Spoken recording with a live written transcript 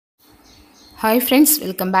Hi friends,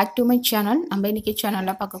 welcome back to my channel. நம்ம இன்னைக்கு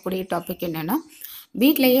சேனல்ல பார்க்கக்கூடிய டாபிக் என்னன்னா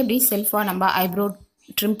வீட்லயே எப்படி செல்ஃபா நம்ம ஐப்ரோ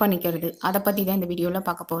ட்ரிம் பண்ணிக்கிறது அதை பற்றி தான் இந்த வீடியோவில்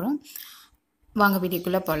பார்க்க போகிறோம். வாங்க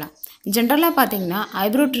வீடியோக்குள்ளே போகலாம். ஜென்ரலாக பார்த்தீங்கன்னா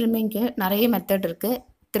ஐப்ரோ ட்ரிம்மிங்க்கு நிறைய மெத்தட் இருக்குது.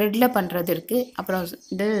 த்ரெட்டில் பண்ணுறது இருக்குது, அப்புறம்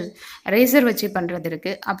இது ரேசர் வச்சு பண்ணுறது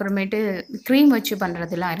இருக்குது, அப்புறமேட்டு க்ரீம் வச்சு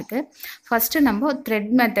பண்ணுறதுலாம் இருக்குது. ஃபஸ்ட்டு நம்ம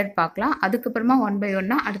த்ரெட் மெத்தட் பார்க்கலாம். அதுக்கப்புறமா ஒன் பை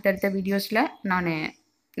ஒன்னாக அடுத்தடுத்த வீடியோஸில் நான்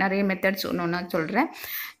நிறைய மெத்தட்ஸ் ஒன்று ஒன்றா சொல்கிறேன்.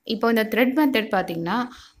 இப்போ இந்த த்ரெட் மெத்தட் பார்த்திங்கன்னா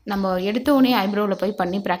நம்ம எடுத்தோடனே ஐப்ரோவில் போய்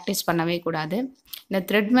பண்ணி ப்ராக்டிஸ் பண்ணவே கூடாது. இந்த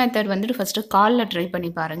த்ரெட் மெத்தட் வந்துட்டு ஃபஸ்ட்டு காலில் ட்ரை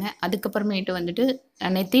பண்ணி பாருங்கள், அதுக்கப்புறமேட்டு வந்துட்டு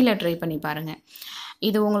நெத்தியில் ட்ரை பண்ணி பாருங்கள்.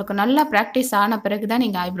 இது உங்களுக்கு நல்லா ப்ராக்டிஸ் ஆன பிறகு தான்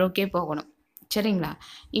நீங்கள் ஐப்ரோக்கே போகணும், சரிங்களா?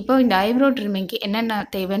 இப்போ இந்த ஐப்ரோ ட்ரிம்மிங்க்கு என்னென்ன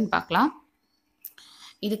தேவைன்னு பார்க்கலாம்.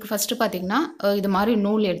 இதுக்கு ஃபஸ்ட்டு பார்த்திங்கன்னா இது மாதிரி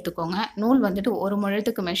நூல் எடுத்துக்கோங்க. நூல் வந்துட்டு ஒரு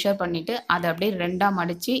முழத்துக்கு மெஷர் பண்ணிவிட்டு அதை அப்படியே ரெண்டாக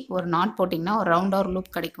மடித்து ஒரு நாட் போட்டிங்கன்னா ஒரு ரவுண்டாக ஒரு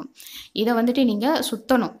லூப் கிடைக்கும். இதை வந்துட்டு நீங்கள்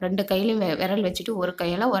சுற்றணும். ரெண்டு கையிலையும் விரல் வச்சுட்டு ஒரு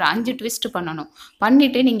கையில் ஒரு 5 ட்விஸ்ட் பண்ணணும்.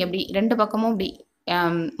 பண்ணிவிட்டு நீங்கள் இப்படி ரெண்டு பக்கமும் இப்படி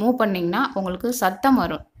மூவ் பண்ணிங்கன்னா உங்களுக்கு சத்தம்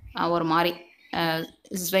வரும், ஒரு மாதிரி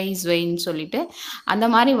ஸ்வை ஸ்வைன்னு சொல்லிட்டு அந்த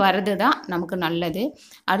மாதிரி வர்றது தான் நமக்கு நல்லது.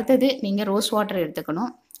 அடுத்தது நீங்கள் ரோஸ் வாட்டர்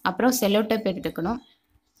எடுத்துக்கணும், அப்புறம் செல்லோ டேப் எடுத்துக்கணும்,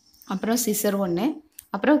 அப்புறம் சிசர் ஒன்று,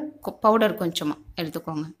 அப்புறம் பவுடர் கொஞ்சமாக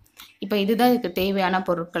எடுத்துக்கோங்க. இப்போ இதுதான் இதுக்கு தேவையான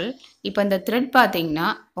பொருட்கள். இப்போ இந்த த்ரெட் பார்த்திங்கன்னா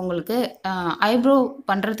உங்களுக்கு ஐப்ரோ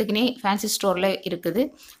பண்ணுறதுக்குனே ஃபேன்சி ஸ்டோரில் இருக்குது,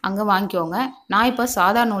 அங்கே வாங்கிக்கோங்க. நான் இப்போ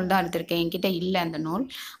சாதா நூல் தான் எடுத்திருக்கேன், என்கிட்ட இல்லை அந்த நூல்,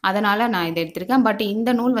 அதனால் நான் இதை எடுத்திருக்கேன். பட்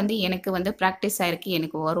இந்த நூல் வந்து எனக்கு வந்து ப்ராக்டிஸ் ஆகிருக்கு,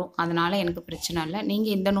 எனக்கு வரும், அதனால் எனக்கு பிரச்சனை இல்லை.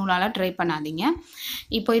 நீங்கள் இந்த நூலால் ட்ரை பண்ணாதீங்க.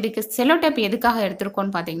 இப்போ இதுக்கு செல்லோ டேப் எதுக்காக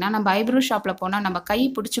எடுத்துருக்கோன்னு பார்த்தீங்கன்னா நம்ம ஐப்ரோ ஷாப்பில் போனால் நம்ம கை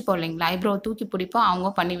பிடிச்சிப்போம் இல்லைங்களா, ஐப்ரோ தூக்கி பிடிப்போம்,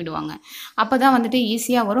 அவங்க பண்ணி விடுவாங்க. அப்போ தான் வந்துட்டு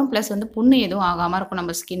ஈஸியாக வரும், ப்ளஸ் வந்து புண்ணு எதுவும் ஆகாமல் இருக்கும்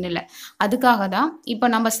நம்ம ஸ்கின்னில். அதுக்காக தான். இப்போ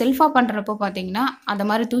நம்ம செல்ஃபாக பண்ணுறப்போ பார்த்தீங்கன்னா அந்த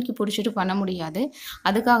மாதிரி தூக்கி பிடிச்சிட்டு பண்ண முடியாது.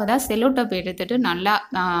 அதுக்காக தான் செல்லோ டேப் எடுத்துகிட்டு நல்லா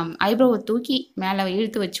ஐப்ரோவை தூக்கி மேலே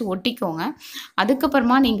இழுத்து வச்சு ஒட்டிக்கோங்க.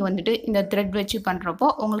 அதுக்கப்புறமா நீங்கள் வந்துட்டு இந்த த்ரெட் வச்சு பண்ணுறப்போ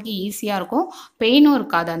உங்களுக்கு ஈஸியாக இருக்கும், பெயினும்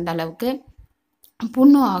இருக்காது, அந்த அளவுக்கு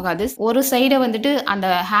புண்ணும் ஆகாது. ஒரு சைடை வந்துட்டு அந்த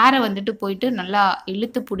ஹேரை வந்துட்டு போயிட்டு நல்லா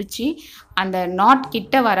இழுத்து பிடிச்சி அந்த நாட்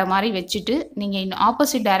கிட்ட வர மாதிரி வச்சுட்டு நீங்கள்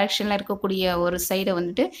ஆப்போசிட் டைரெக்ஷனில் இருக்கக்கூடிய ஒரு சைடை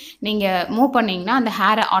வந்துட்டு நீங்கள் மூவ் பண்ணிங்கன்னா அந்த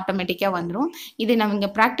ஹேரை ஆட்டோமேட்டிக்காக வந்துடும். இது நம்ம இங்கே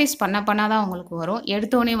ப்ராக்டிஸ் பண்ண தான் உங்களுக்கு வரும்,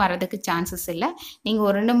 எடுத்தோடனே வரதுக்கு சான்சஸ் இல்லை.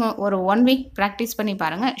 நீங்கள் ஒரு 1 வீக் ப்ராக்டிஸ் பண்ணி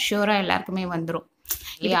பாருங்கள், ஷூராக எல்லாருக்குமே வந்துடும்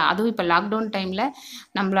இல்லையா? அதுவும் இப்போ லாக்டவுன் டைமில்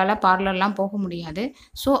நம்மளால் பார்லர்லாம் போக முடியாது.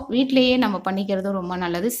 ஸோ வீட்டிலையே நம்ம பண்ணிக்கிறது ரொம்ப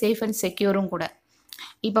நல்லது, சேஃப் அண்ட் செக்யூரும் கூட.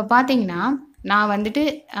 இப்போ பார்த்தீங்கன்னா நான் வந்துட்டு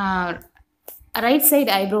ரைட் சைடு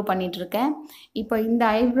ஐப்ரோ பண்ணிகிட்ருக்கேன். இப்போ இந்த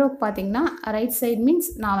ஐப்ரோக்கு பார்த்தீங்கன்னா ரைட் சைடு மீன்ஸ்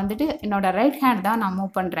நான் வந்துட்டு என்னோடய ரைட் ஹேண்ட் தான் நான்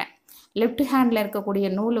மூவ் பண்ணுறேன். லெஃப்ட் ஹேண்டில் இருக்கக்கூடிய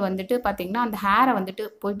நூல் வந்துட்டு பார்த்திங்கன்னா அந்த ஹேரை வந்துட்டு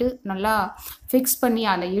போய்ட்டு நல்லா ஃபிக்ஸ் பண்ணி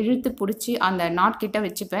அதை இழுத்து பிடிச்சி அந்த நாட் கிட்ட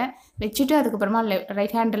வச்சுட்டு அதுக்கப்புறமா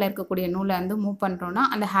ரைட் ஹேண்டில் இருக்கக்கூடிய நூலை வந்து மூவ் பண்ணுறோன்னா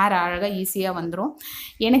அந்த ஹேர் அழகாக ஈஸியாக வந்துடும்.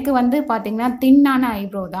 எனக்கு வந்து பார்த்திங்கன்னா தின்னான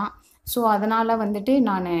ஐப்ரோ தான், ஸோ அதனால் வந்துட்டு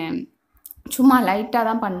நான் சும்மா லைட்டாக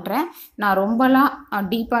தான் பண்ணுறேன். நான் ரொம்பலாம்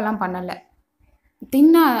டீப்பாலாம் பண்ணலை.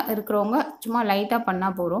 தின்னாக இருக்கிறவங்க சும்மா லைட்டாக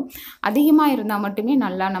பண்ணால் போகிறோம். அதிகமாக இருந்தால் மட்டுமே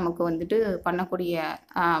நல்லா நமக்கு வந்துட்டு பண்ணக்கூடிய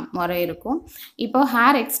முறை இருக்கும். இப்போ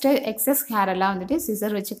ஹேர் எக்ஸஸ் ஹேரெல்லாம் வந்துட்டு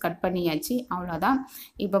சிசர் வச்சு கட் பண்ணியாச்சு, அவ்வளோதான்.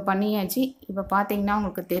 இப்போ பண்ணியாச்சு. இப்போ பார்த்தீங்கன்னா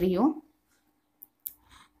உங்களுக்கு தெரியும்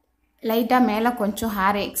லைட்டாக மேலே கொஞ்சம்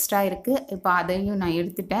ஹேர் எக்ஸ்ட்ரா இருக்குது. இப்போ அதையும் நான்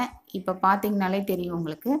எடுத்துட்டேன். இப்போ பார்த்தீங்கனாலே தெரியும்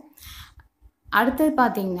உங்களுக்கு. அடுத்தது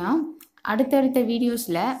பார்த்தீங்கன்னா அடுத்தடுத்த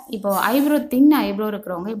வீடியோஸில் இப்போ ஐப்ரோ ஐப்ரோ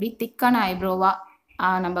இருக்கிறவங்க இப்படி திக்கான ஐப்ரோவாக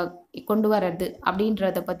நம்ம கொண்டு வர்றது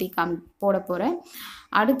அப்படின்றத பற்றி போட போகிறேன்.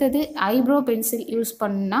 அடுத்தது ஐப்ரோ பென்சில் யூஸ்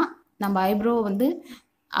பண்ணால் நம்ம ஐப்ரோ வந்து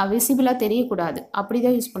விசிபிளாக தெரியக்கூடாது, அப்படி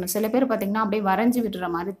தான் யூஸ் பண்ணணும். சில பேர் பார்த்திங்கன்னா அப்படியே வரைஞ்சி விடுற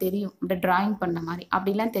மாதிரி தெரியும், அப்படியே ட்ராயிங் பண்ண மாதிரி,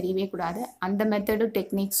 அப்படிலாம் தெரியவே கூடாது. அந்த மெத்தடு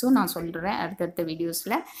டெக்னிக்ஸும் நான் சொல்கிறேன் அடுத்தடுத்த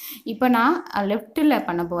வீடியோஸில். இப்போ நான் லெஃப்ட்டில்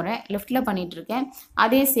பண்ண போகிறேன், லெஃப்ட்டில் பண்ணிகிட்ருக்கேன்.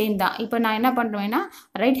 அதே சேம் தான். இப்போ நான் என்ன பண்ணுவேன்னா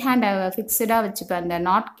ரைட் ஹேண்டை ஃபிக்ஸடாக வச்சுப்பேன், அந்த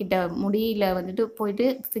நாட் கிட்ட முடியில் வந்துட்டு போயிட்டு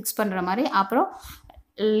ஃபிக்ஸ் பண்ணுற மாதிரி. அப்புறம்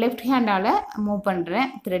லெஃப்ட் ஹேண்டால் மூவ் பண்ணுறேன்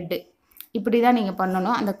த்ரெட்டு. இப்படி தான் நீங்கள்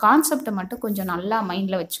பண்ணணும். அந்த கான்செப்டை மட்டும் கொஞ்சம் நல்லா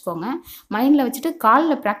மைண்டில் வச்சுக்கோங்க. மைண்டில் வச்சுட்டு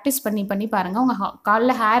காலில் ப்ராக்டிஸ் பண்ணி பாருங்கள். உங்கள்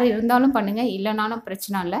காலில் ஹேர் இருந்தாலும் பண்ணுங்கள், இல்லைனாலும்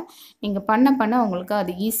பிரச்சனை இல்லை. நீங்கள் பண்ண உங்களுக்கு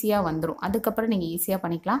அது ஈஸியாக வந்துடும். அதுக்கப்புறம் நீங்கள் ஈஸியாக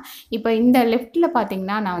பண்ணிக்கலாம். இப்போ இந்த லெஃப்ட்டில்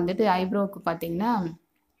பார்த்தீங்கன்னா நான் வந்துட்டு ஐப்ரோவுக்கு பார்த்தீங்கன்னா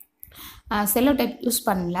செல்லோ டேப் யூஸ்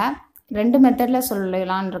பண்ணல. 2 மெத்தடில்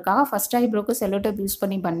சொல்லலான்றக்காக ஃபஸ்ட் ஐப்ரோவுக்கு செல்லோ டேப் யூஸ்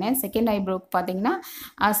பண்ணி பண்ணேன். செகண்ட் ஐப்ரோவுக்கு பார்த்தீங்கன்னா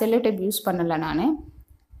செல்லோ டேப் யூஸ் பண்ணலை, நான்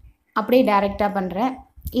அப்படியே டைரெக்டாக பண்ணுறேன்.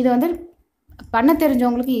 இது வந்து பண்ண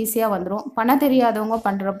தெரிஞ்சவங்களுக்கு ஈஸியாக வந்துடும். பண்ண தெரியாதவங்க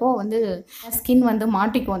பண்ணுறப்போ வந்து ஸ்கின் வந்து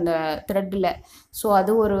மாட்டிக்கும் அந்த த்ரெட்டில். ஸோ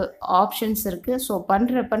அது ஒரு ஆப்ஷன்ஸ் இருக்குது. ஸோ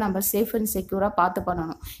பண்ணுறப்ப நம்ம சேஃப் அண்ட் செக்யூராக பார்த்து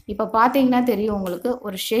பண்ணணும். இப்போ பார்த்தீங்கன்னா தெரியும் உங்களுக்கு,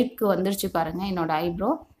 ஒரு ஷேப்க்கு வந்துருச்சு பாருங்கள் என்னோடய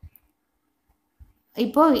ஐப்ரோ.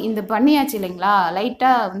 இப்போ இந்த பண்ணியாச்சு இல்லைங்களா,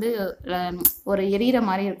 லைட்டாக வந்து ஒரு எரியிற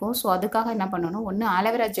மாதிரி இருக்கும். ஸோ அதுக்காக என்ன பண்ணணும், ஒன்று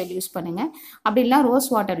ஆலோவேரா ஜெல் யூஸ் பண்ணுங்கள், அப்படி இல்லைனா ரோஸ்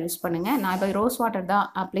வாட்டர் யூஸ் பண்ணுங்கள். நான் இப்போ ரோஸ் வாட்டர் தான்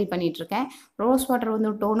அப்ளை பண்ணிகிட்ருக்கேன். ரோஸ் வாட்டர்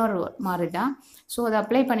வந்து டோனர் மாதிரி தான். ஸோ அதை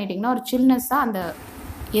அப்ளை பண்ணிட்டிங்கன்னா ஒரு சில்னஸ்ஸாக அந்த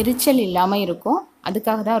எரிச்சல் இல்லாமல் இருக்கும்.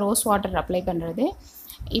 அதுக்காக தான் ரோஸ் வாட்டர் அப்ளை பண்ணுறது.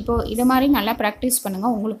 இப்போது இது மாதிரி நல்லா ப்ராக்டிஸ்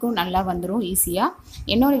பண்ணுங்கள், உங்களுக்கும் நல்லா வந்துடும் ஈஸியாக.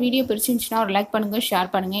 என்னோடய வீடியோ பிடிச்சிருந்துச்சுன்னா ஒரு லைக் பண்ணுங்கள்,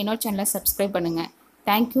 ஷேர் பண்ணுங்கள், இன்னொரு சேனலை சப்ஸ்கிரைப் பண்ணுங்கள்.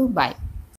 தேங்க்யூ, பாய்.